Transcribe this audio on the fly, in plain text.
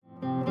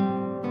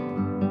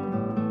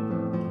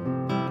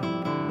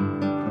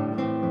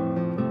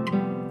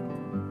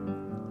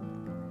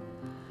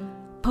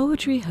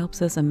Poetry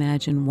helps us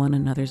imagine one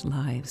another's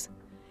lives.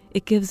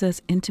 It gives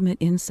us intimate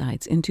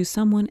insights into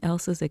someone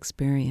else's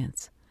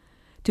experience.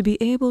 To be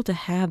able to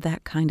have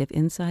that kind of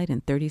insight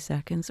in 30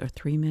 seconds or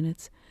 3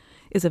 minutes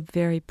is a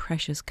very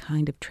precious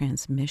kind of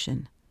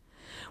transmission.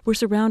 We're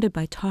surrounded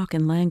by talk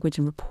and language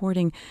and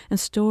reporting and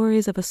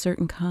stories of a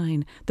certain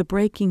kind, the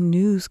breaking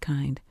news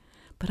kind.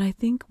 But I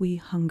think we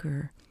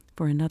hunger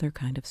for another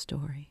kind of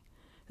story,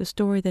 the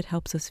story that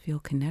helps us feel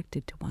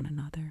connected to one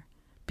another,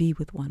 be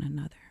with one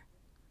another,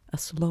 a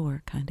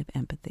slower kind of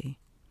empathy.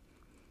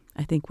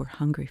 I think we're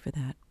hungry for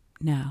that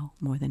now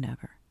more than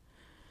ever.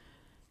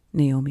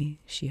 Naomi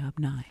Shihab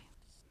Nye.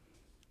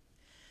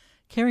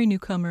 Carrie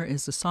Newcomer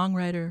is a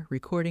songwriter,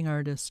 recording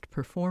artist,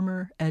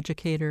 performer,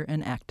 educator,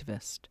 and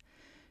activist.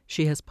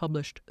 She has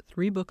published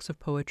 3 books of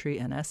poetry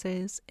and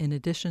essays, in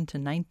addition to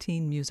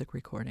 19 music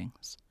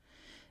recordings.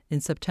 In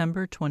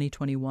September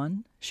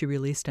 2021, she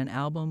released an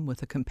album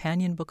with a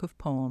companion book of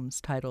poems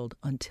titled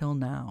Until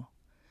Now.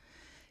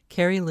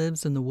 Carrie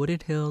lives in the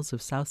wooded hills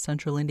of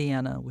south-central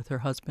Indiana with her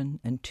husband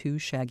and 2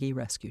 shaggy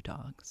rescue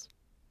dogs.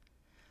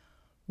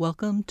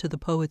 Welcome to The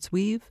Poet's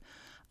Weave.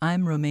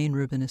 I'm Romaine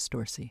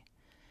Rubinis-Dorsey.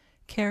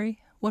 Carrie,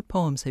 what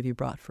poems have you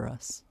brought for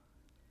us?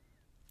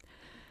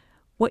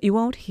 What you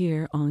won't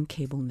hear on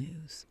cable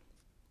news.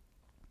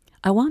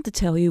 I want to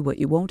tell you what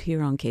you won't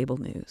hear on cable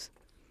news.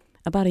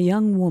 About a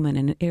young woman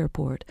in an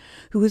airport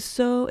who was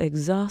so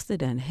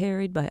exhausted and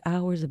harried by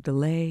hours of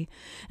delay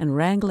and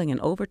wrangling an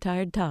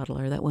overtired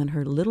toddler that when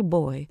her little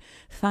boy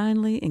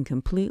finally and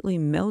completely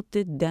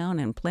melted down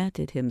and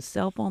planted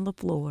himself on the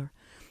floor,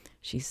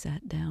 she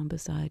sat down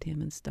beside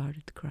him and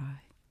started to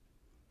cry.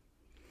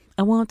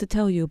 I want to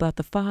tell you about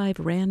the 5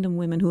 random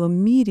women who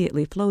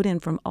immediately flowed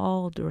in from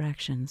all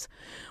directions.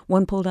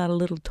 One pulled out a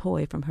little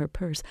toy from her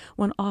purse.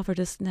 One offered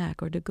a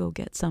snack or to go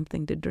get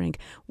something to drink.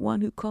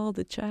 One who called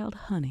the child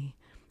honey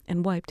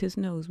and wiped his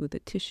nose with a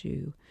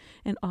tissue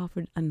and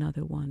offered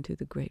another one to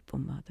the grateful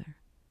mother.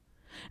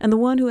 And the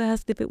one who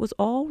asked if it was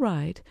all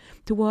right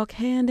to walk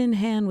hand in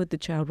hand with the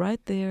child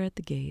right there at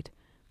the gate,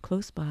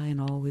 close by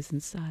and always in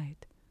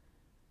sight.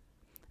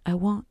 I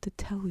want to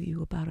tell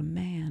you about a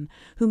man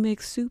who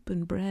makes soup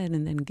and bread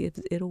and then gives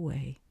it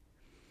away,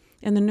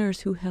 and the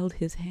nurse who held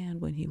his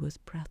hand when he was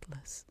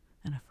breathless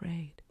and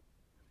afraid.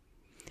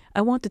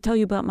 I want to tell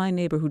you about my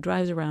neighbor who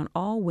drives around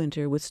all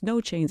winter with snow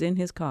chains in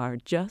his car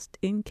just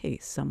in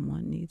case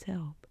someone needs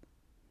help.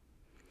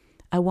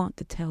 I want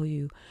to tell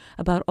you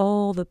about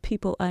all the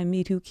people I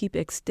meet who keep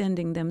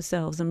extending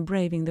themselves and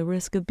braving the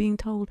risk of being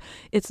told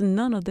it's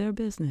none of their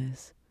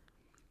business,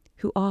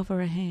 who offer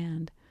a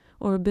hand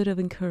or a bit of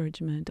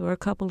encouragement, or a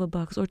couple of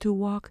bucks, or to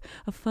walk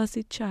a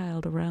fussy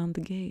child around the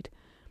gate,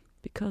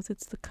 because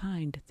it's the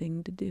kind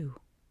thing to do.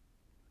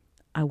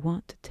 I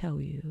want to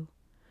tell you,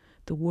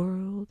 the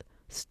world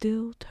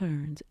still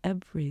turns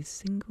every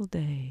single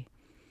day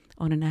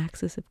on an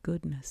axis of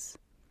goodness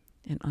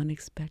and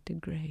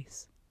unexpected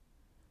grace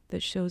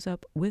that shows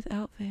up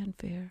without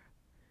fanfare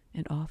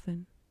and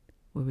often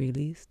where we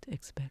least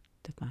expect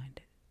to find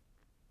it.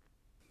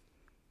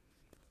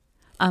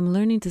 I'm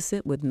learning to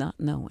sit with not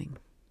knowing.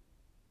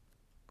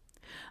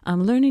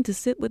 I'm learning to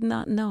sit with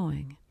not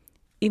knowing,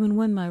 even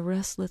when my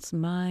restless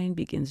mind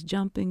begins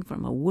jumping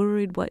from a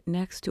worried what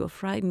next to a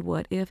frightened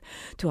what if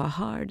to a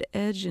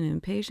hard-edged and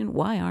impatient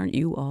why aren't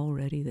you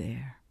already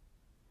there?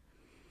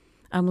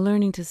 I'm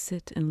learning to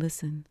sit and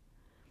listen,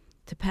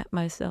 to pat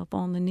myself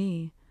on the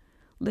knee,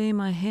 lay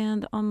my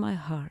hand on my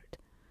heart,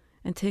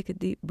 and take a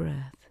deep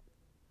breath,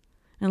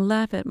 and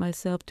laugh at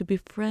myself to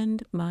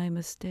befriend my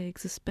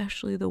mistakes,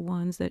 especially the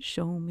ones that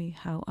show me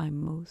how I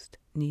most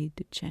need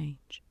to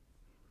change.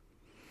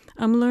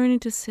 I'm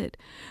learning to sit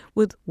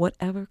with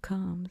whatever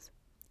comes,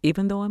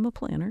 even though I'm a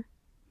planner,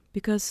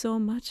 because so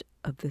much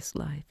of this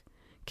life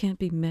can't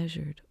be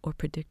measured or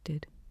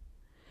predicted,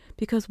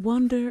 because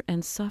wonder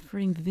and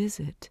suffering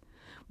visit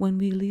when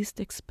we least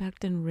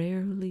expect and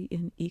rarely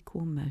in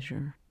equal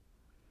measure.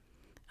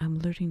 I'm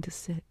learning to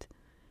sit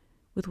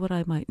with what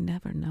I might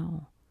never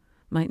know,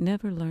 might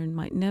never learn,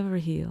 might never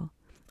heal.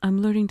 I'm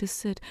learning to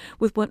sit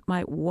with what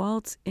might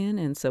waltz in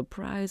and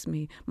surprise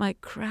me, might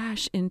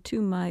crash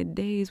into my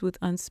days with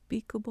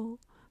unspeakable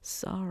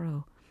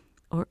sorrow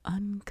or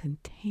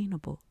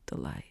uncontainable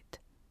delight.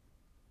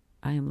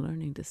 I am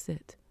learning to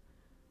sit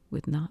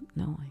with not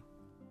knowing.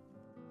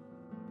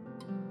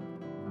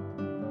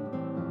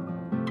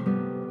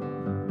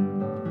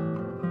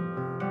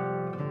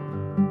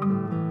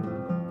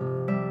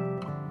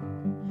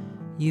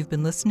 You've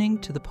been listening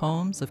to the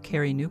poems of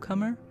Carrie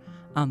Newcomer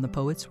on The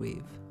Poet's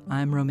Weave.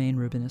 I'm Romaine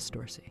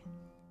Rubinis-Dorsey.